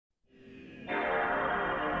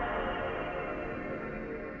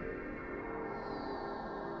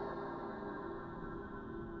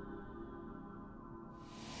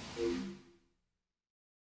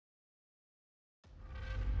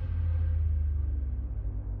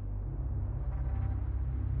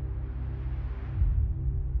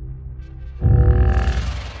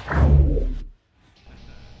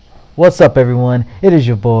What's up, everyone? It is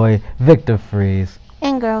your boy Victor Freeze,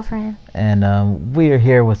 And girlfriend. and we are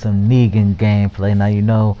here with some Negan gameplay. Now you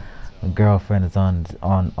know, when girlfriend is on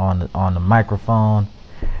the microphone,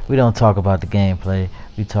 we don't talk about the gameplay.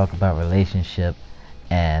 We talk about relationship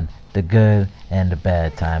and the good and the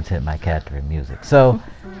bad times hit my Catherine music. So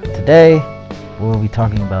today we'll be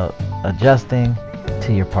talking about adjusting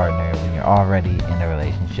to your partner when you're already in a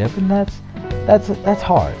relationship, and that's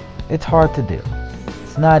hard. It's hard to do.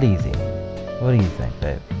 It's not easy. What do you think,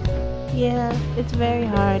 babe? Yeah, it's very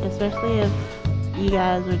hard, especially if you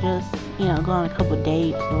guys were just, go on a couple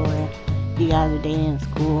dates or you guys are dating in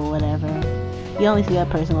school or whatever. You only see that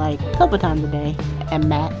person like a couple times a day at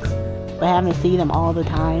max, but having to see them all the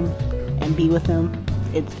time and be with them,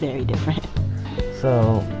 it's very different.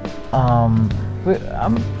 So,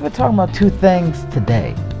 we're talking about two things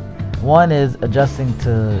today. One is adjusting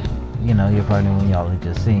to, your partner when y'all are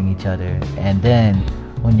just seeing each other, and then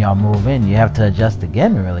when y'all move in, you have to adjust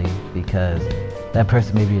again, really, because that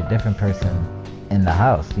person may be a different person in the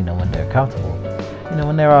house, when they're comfortable.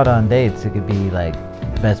 When they're out on dates, it could be like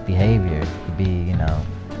best behavior, it could be,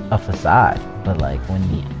 a facade, but like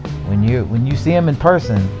when you see them in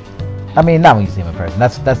person, I mean, not when you see them in person,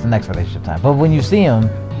 that's the next relationship time, but when you see them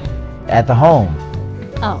at the home.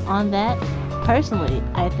 Oh, on that, personally,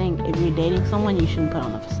 I think if you're dating someone, you shouldn't put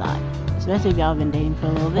on a facade. Especially if y'all have been dating for a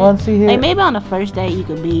little bit. Well, see here. Like, maybe on the first date you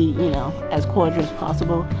could be, as cordial as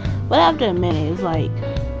possible. But after a minute, it's like,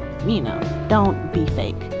 don't be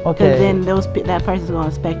fake. Okay. Because then that person's going to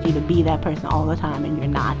expect you to be that person all the time, and you're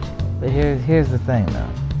not. But here's the thing,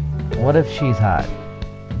 though. What if she's hot?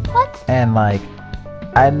 What? And, like,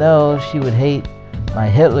 I know she would hate my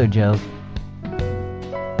Hitler joke,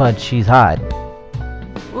 but she's hot.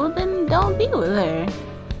 Well, then don't be with her.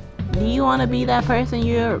 Do you want to be that person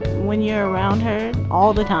when you're around her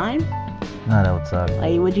all the time? No, that would suck.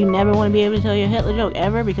 Like, would you never want to be able to tell your Hitler joke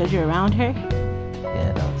ever because you're around her?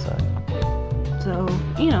 Yeah, that would suck.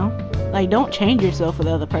 So, don't change yourself for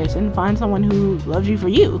the other person. Find someone who loves you for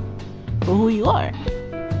who you are.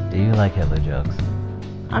 Do you like Hitler jokes?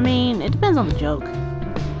 I mean, it depends on the joke.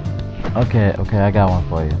 Okay, I got one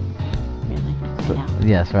for you. Really? Right now?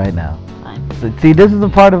 Yes, right now. Fine. So, see, this is a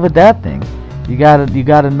part of adapting. You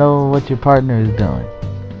gotta know what your partner is doing.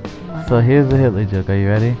 So here's a Hitler joke. Are you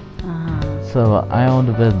ready? Uh-huh. So I owned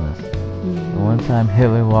a business. Mm-hmm. One time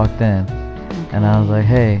Hitler walked in, and I was like,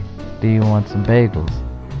 "Hey, do you want some bagels?"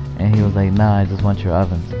 And he was like, "Nah, I just want your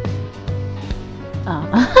ovens."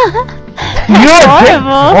 That's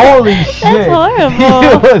horrible. Holy shit! That's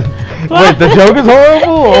horrible. Wait, the joke is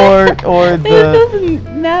horrible, or the? This is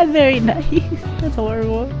not very nice. That's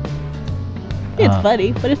horrible. It's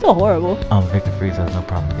funny, but it's still horrible. Victor Freeze has no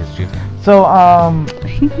problem against Jews. So,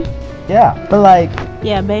 yeah, but like.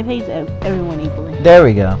 Yeah, babe hates everyone equally. There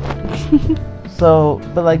we go. So,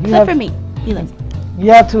 but like Except for me. He loves me. You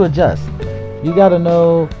have to adjust. You gotta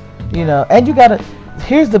know, and you gotta.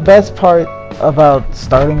 Here's the best part about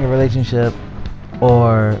starting a relationship,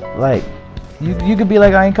 or like, you could be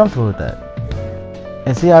like, I ain't comfortable with that,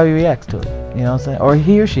 and see how he reacts to it. You know what I'm saying? Or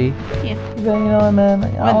he or she. Yeah. You know what, man?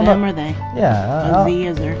 Like, Or them or they. Yeah. A Z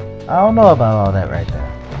is her. I don't know about all that right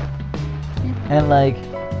there. Yeah. And like,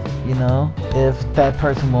 if that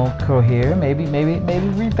person won't cohere, maybe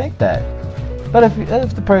rethink that. But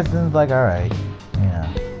if the person's like, all right,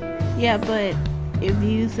 yeah. Yeah, but if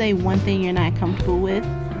you say one thing you're not comfortable with,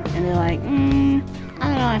 and they're like, I don't know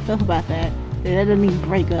how I feel about that. Then that doesn't mean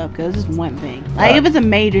break up, because it's just one thing. Like, if it's a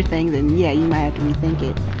major thing, then yeah, you might have to rethink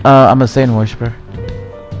it. I'm a Satan worshiper.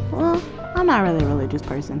 Well, I'm not really a religious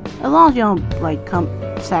person. As long as you don't, come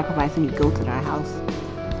sacrifice any goats in our house.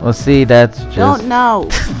 Well, see, that's just...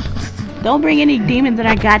 Don't bring any demons in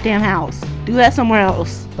our goddamn house. Do that somewhere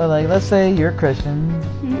else. But, like, let's say you're a Christian,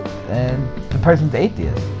 and the person's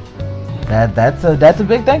atheist. That's a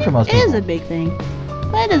big thing for most people. It is a big thing.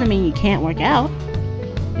 But it doesn't mean you can't work out.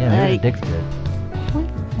 Yeah, maybe the dick's good.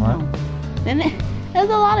 What? No. Then there's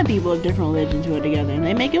a lot of people of different religions who are together, and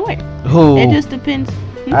they make it work. Who? It just depends.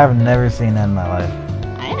 I've never seen that in my life.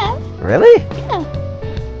 I have. Really? Yeah.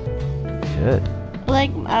 Should.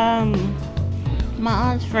 Like, my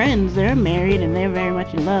aunt's friends, they're married and they're very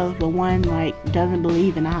much in love, but one, doesn't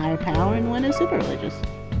believe in a higher power, and one is super religious.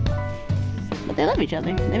 But they love each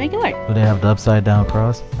other. They make it work. Do they have the upside down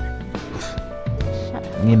cross? Shut up.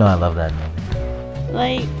 I love that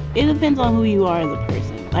movie. It depends on who you are as a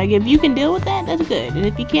person. If you can deal with that, that's good. And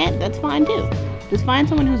if you can't, that's fine too. Just find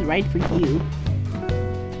someone who's right for you.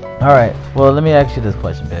 Alright, well, let me ask you this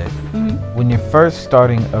question, babe. Mm-hmm. When you're first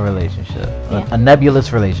starting a relationship, Yeah. a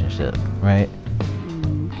nebulous relationship, right?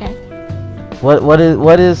 Okay.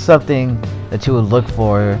 What is something that you would look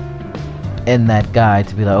for in that guy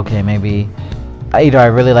to be like, okay, maybe either I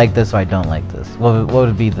really like this or I don't like this? What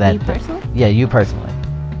would be that? Me personally? Yeah, you personally.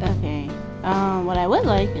 Okay. What I would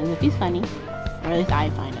like is if he's funny, or at least I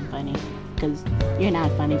find him funny, because you're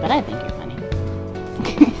not funny, but I think you're funny.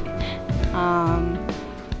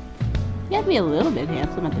 You have to be a little bit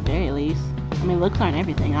handsome at the very least. I mean, looks aren't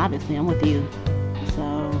everything, obviously. I'm with you.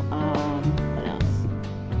 So, what else?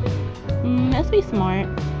 Has to be smart.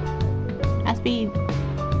 Has to be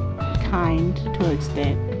kind to an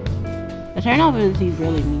extent. The turnoff is he's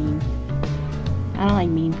really mean. I don't like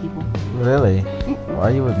mean people. Really? Why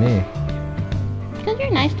are you with me? Because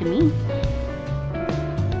you're nice to me.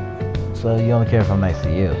 So you only care if I'm nice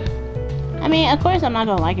to you? I mean, of course I'm not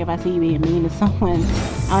gonna like it if I see you being mean to someone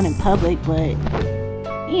out in public, but,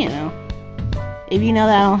 you know, if you know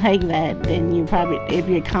that I don't like that, then you probably, if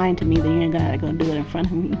you're kind to me, then you're not gonna do it in front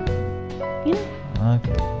of me. You know?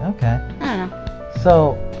 Okay. I don't know.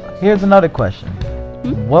 So, here's another question.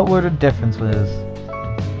 What were the differences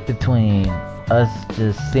between us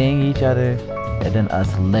just seeing each other and then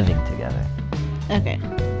us living together? Okay.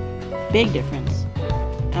 Big difference.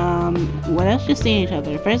 When us just seeing each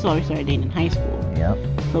other, first of all, we started dating in high school. Yep.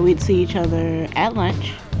 So we'd see each other at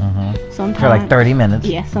lunch. Sometimes, for like 30 minutes.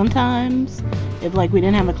 Yeah, sometimes if like we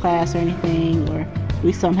didn't have a class or anything, or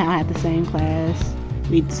we somehow had the same class,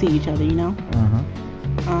 we'd see each other, you know?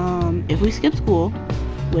 If we skipped school,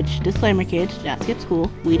 which, disclaimer kids, do not skip school,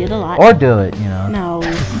 we did a lot. Or do it, you know? No,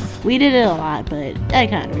 we did it a lot, but I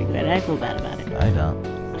kind of regret it. I feel bad about it. I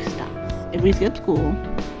don't. Stop. If we skipped school,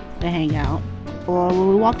 we hang out, or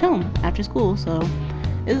we walked home after school, so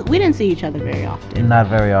we didn't see each other very often. Not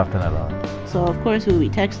very often at all. So, of course, we would be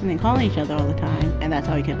texting and calling each other all the time, and that's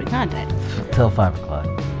how we kept in contact. Till 5 o'clock.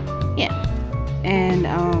 Yeah. And,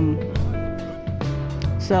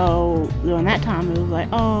 so during that time, it was like,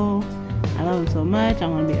 oh, I love him so much, I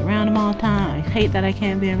want to be around him all the time, I hate that I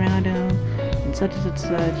can't be around him, and such and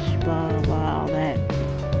such, blah, blah, blah, all that.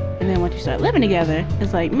 And then once you start living together,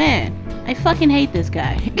 it's like, man, I fucking hate this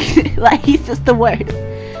guy. Like, he's just the worst.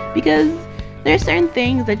 Because there's certain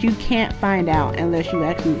things that you can't find out unless you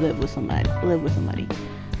actually live with somebody.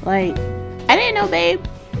 Like, I didn't know Babe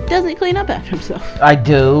doesn't clean up after himself. I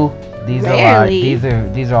do. These Rarely.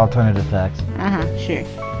 are alternative facts. Sure.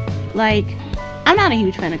 Like, I'm not a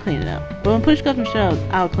huge fan of cleaning up, but when push comes to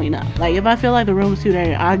shove, I'll clean up. Like, if I feel like the room's too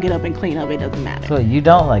dirty, I'll get up and clean up. It doesn't matter. So you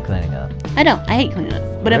don't like cleaning up? I don't. I hate cleaning up.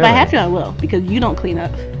 But Really? if I have to, I will, because you don't clean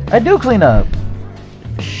up. I do clean up.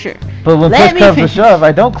 Sure. But when Let push me comes to finish. shove,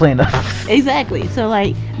 I don't clean up. Exactly. So,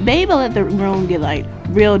 like, Babe will let the room get, like,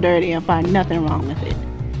 real dirty and find nothing wrong with it.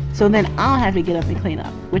 So then I'll have to get up and clean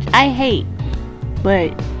up, which I hate.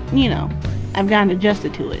 But, you know, I've gotten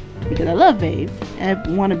adjusted to it because I love Babe and I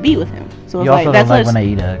want to be with him. So it's You also like, that's don't like what's- when I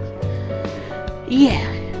eat eggs.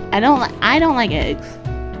 Yeah. I don't like eggs.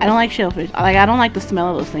 I don't like shellfish. Like, I don't like the smell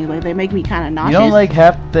of those things. Like, they make me kind of nauseous. You don't like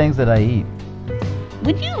half the things that I eat.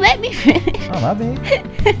 Would you let me finish? Oh, my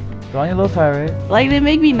bad. Go on your little tirade. Like, they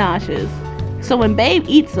make me nauseous. So when Babe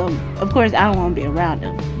eats them, of course I don't want to be around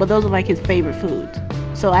him. But those are like his favorite foods.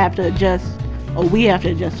 So I have to adjust, or we have to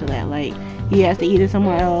adjust to that. Like, he has to eat it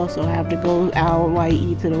somewhere else, or I have to go out while he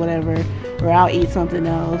eats it or whatever. Or I'll eat something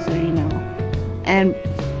else, or, you know. And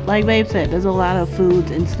like Babe said, there's a lot of foods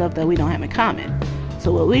and stuff that we don't have in common.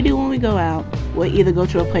 So what we do when we go out, we'll either go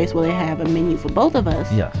to a place where they have a menu for both of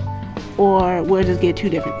us. Yes. Or we'll just get two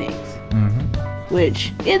different things.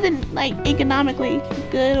 Which isn't, like, economically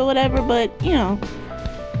good or whatever, but, you know,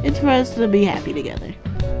 it's for us to be happy together.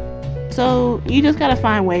 So you just gotta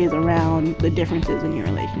find ways around the differences in your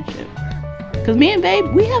relationship. Because me and Babe,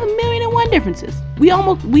 we have 1,000,001 differences. We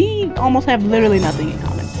almost have literally nothing in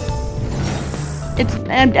common.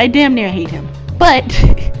 I damn near hate him. But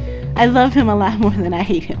I love him a lot more than I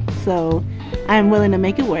hate him. So I'm willing to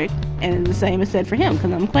make it work. And the same is said for him,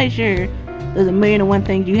 because I'm quite sure there's 1,000,001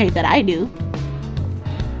 things you hate that I do.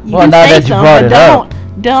 You Well, can now say that you some, brought but it up.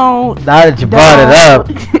 Don't. Now that you brought it up,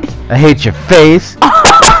 I hate your face.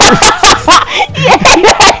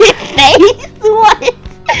 Face? What?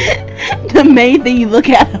 The main thing you look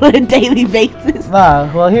at on a daily basis.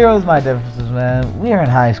 Nah, well, here was my differences, man. We were in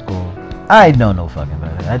high school. I know no fucking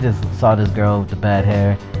better. I just saw this girl with the bad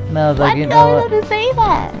hair, and I was like, you know what? to say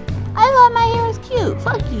that? I thought my hair was cute.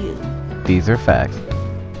 Fuck you. These are facts.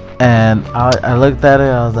 And I looked at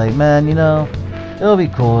her, I was like, man, you know, it'll be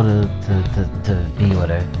cool to be with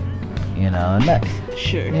her. You know, and that,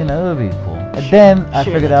 Sure. you know, it'll be cool. And then I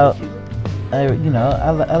Sure, figured that's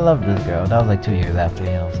out, I love this girl. That was like 2 years after,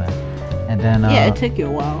 you know what I'm saying? And then, Yeah, it took you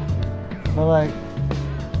a while. but like,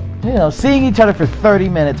 you know, seeing each other for 30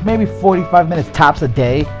 minutes, maybe 45 minutes tops a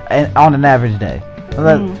day, and on an average day.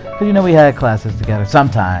 Because you know we had classes together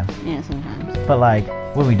sometimes. Yeah, sometimes. But like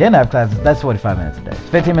when we didn't have classes, that's 45 minutes a day. It's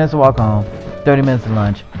 15 minutes to walk home, 30 minutes to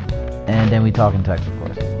lunch, and then we talk and text, of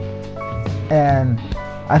course. And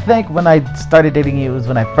I think when I started dating you, it was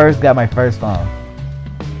when I first got my first phone.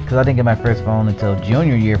 Because I didn't get my first phone until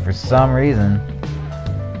junior year for some reason.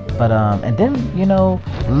 But and then, you know,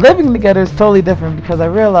 living together is totally different because I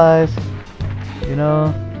realized, you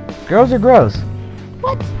know, girls are gross.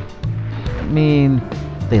 What? I mean,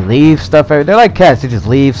 they leave stuff everywhere. They're like cats. They just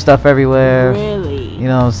leave stuff everywhere. Really? You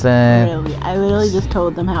know what I'm saying? Really? I literally just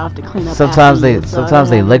told them how I have to clean up. Sometimes after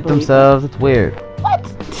they lick themselves. It's weird. What?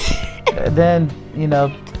 And then, you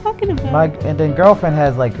know, Talking about? and then girlfriend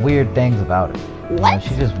has like weird things about her. You know, What?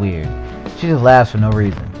 she's just weird. She just laughs for no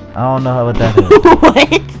reason. I don't know what that is.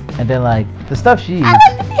 What? And then like the stuff she eats. I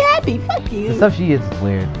like to be happy. Fuck you. The stuff she eats is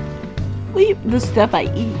weird. The stuff I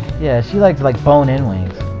eat. Yeah, she likes like bone-in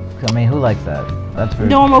wings. I mean, who likes that? That's for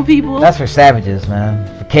Normal people. That's for savages, man.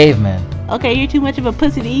 For cavemen. Okay, you're too much of a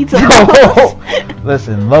pussy to eat some bones.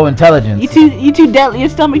 Listen, low intelligence. You too your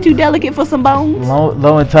stomach too delicate for some bones.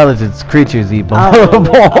 Low intelligence creatures eat bone. Oh,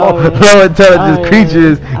 yeah. Low intelligence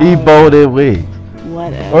creatures eat yeah. bone-in wings.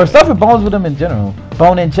 Whatever. Or stuff with bones with them in general.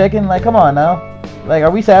 Bone-in chicken, like come on now. Like,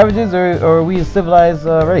 are we savages or are we a civilized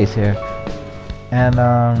race here? And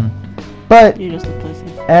but You're just a pussy.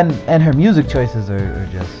 and her music choices are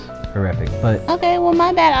just horrific. But Okay, well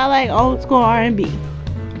my bad. I like old school R&B.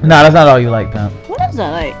 nah, that's not all you like, pimp. What else I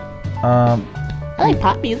like? I like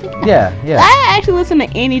pop music. Yeah. I actually listen to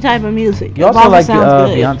any type of music. You as also long as like it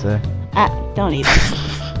sounds good. Beyonce. Don't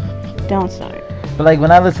even. Don't start. But like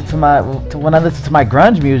when I listen to my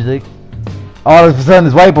grunge music, all of a sudden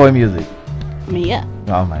it's white boy music. I mean, yeah.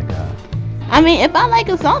 Oh my god. I mean, if I like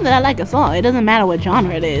a song, then I like a song. It doesn't matter what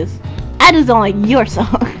genre it is. I just don't like your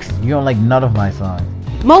songs. You don't like none of my songs.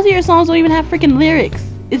 Most of your songs don't even have freaking lyrics.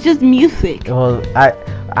 It's just music. Well,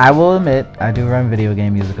 I will admit I do run video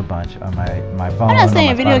game music a bunch on my phone. I'm not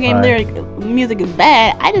saying video Spotify. game music is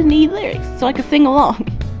bad. I just need lyrics so I can sing along.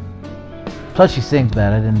 Plus she sings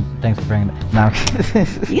bad. Thanks for bringing it. No.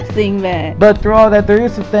 You sing bad. But through all that, there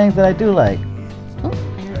is some things that I do like. Oh,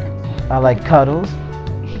 I heard I like cuddles,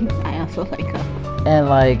 that. I also like cuddles. and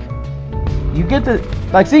like you get to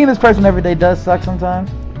like seeing this person every day does suck sometimes.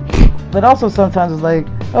 But also sometimes it's like,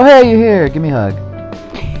 oh hey, you're here, give me a hug.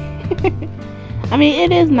 I mean,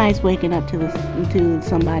 it is nice waking up to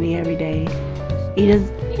somebody every day. You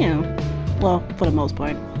just, you know, well, for the most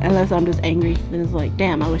part, unless I'm just angry, then it's like,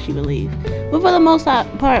 damn, I wish you would leave. But for the most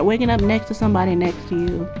part, waking up next to somebody next to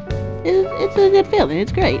you, it's a good feeling.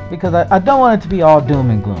 It's great. Because I don't want it to be all doom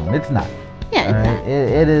and gloom. It's not. Yeah, it's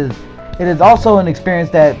Alright? not. It is also an experience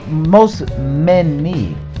that most men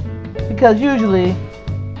need. Because usually,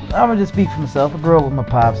 I'm gonna just speak for myself. I grew up with my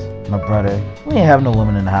pops, my brother. We ain't have no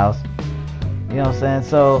woman in the house. You know what I'm saying?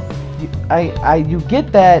 So you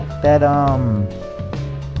get that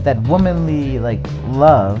womanly like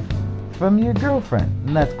love from your girlfriend,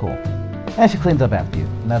 and that's cool. And she cleans up after you,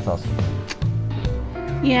 and that's awesome.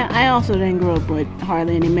 Yeah, I also didn't grow up with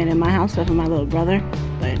hardly any men in my house except for my little brother.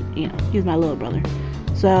 But, you know, he's my little brother.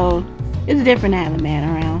 So, it's different to have a man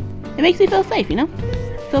around. It makes me feel safe, you know?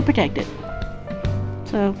 Feel protected.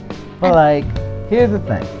 So. But like, here's the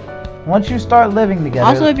thing. Once you start living together.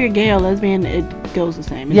 Also, if you're gay or lesbian, it goes the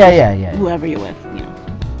same. It's yeah. Whoever you're with, you know.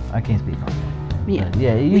 I can't speak on that. Yeah.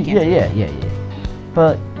 But yeah.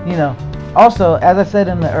 But, you know, also, as I said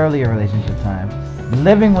in the earlier relationship time,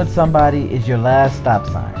 living with somebody is your last stop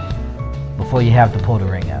sign before you have to pull the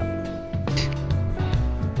ring out.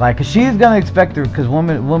 Like, cause she's gonna expect her, cause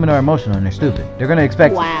women are emotional and they're stupid. They're gonna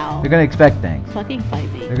expect. Wow. They're gonna expect things. Fucking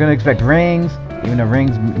fight me. They're gonna expect rings, even though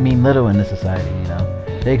rings mean little in this society. You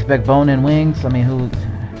know, they expect bone and wings. I mean, who?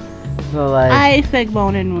 So like. I expect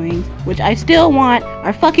bone and wings, which I still want.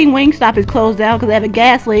 Our fucking Wingstop is closed down because they have a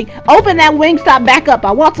gas leak. Open that Wingstop back up.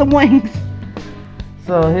 I want some wings.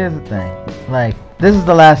 So here's the thing. Like, this is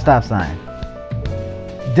the last stop sign.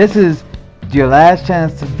 This is your last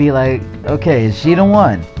chance to be like, okay, is she the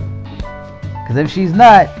one? Because if she's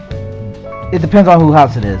not, it depends on whose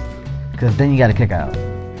house it is. Because then you got to kick her out.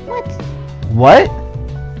 What?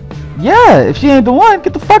 Yeah, if she ain't the one,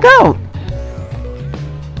 get the fuck out.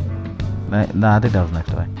 Nah, I think that was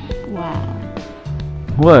next way. Wow.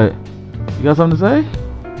 What? You got something to say?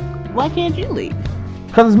 Why can't you leave?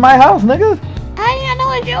 Because it's my house, nigga. How you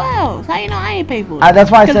know it's your house? How you know I ain't paid for it? That's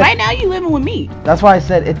why I said. Because right now you living with me. That's why I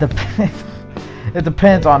said it depends. It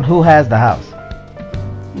depends on who has the house.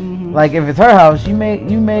 Mm-hmm. Like if it's her house, you may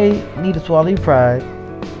need to swallow your pride.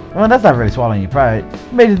 Well, that's not really swallowing your pride.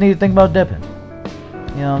 You may just need to think about dipping.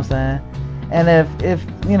 You know what I'm saying? And if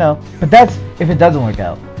you know, but that's if it doesn't work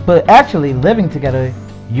out. But actually living together,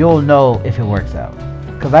 you'll know if it works out.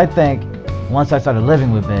 Because I think once I started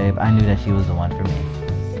living with Babe, I knew that she was the one for me.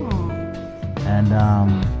 Aww.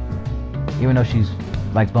 And even though she's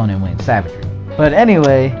like bone and wings, savagery. But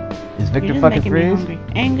anyway, is Victor fucking freeze? Hungry.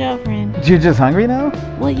 And girlfriend. You're just hungry now?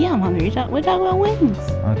 Well, yeah, I'm hungry. We're talking about wings.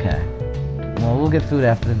 Okay. Well, we'll get food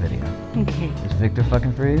after the video. Okay. Is Victor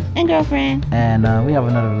fucking freeze? And girlfriend. And we have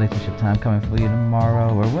another relationship time coming for you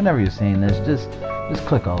tomorrow, or whenever you're seeing this. Just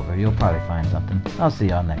click over. You'll probably find something. I'll see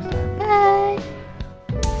y'all next time. Bye.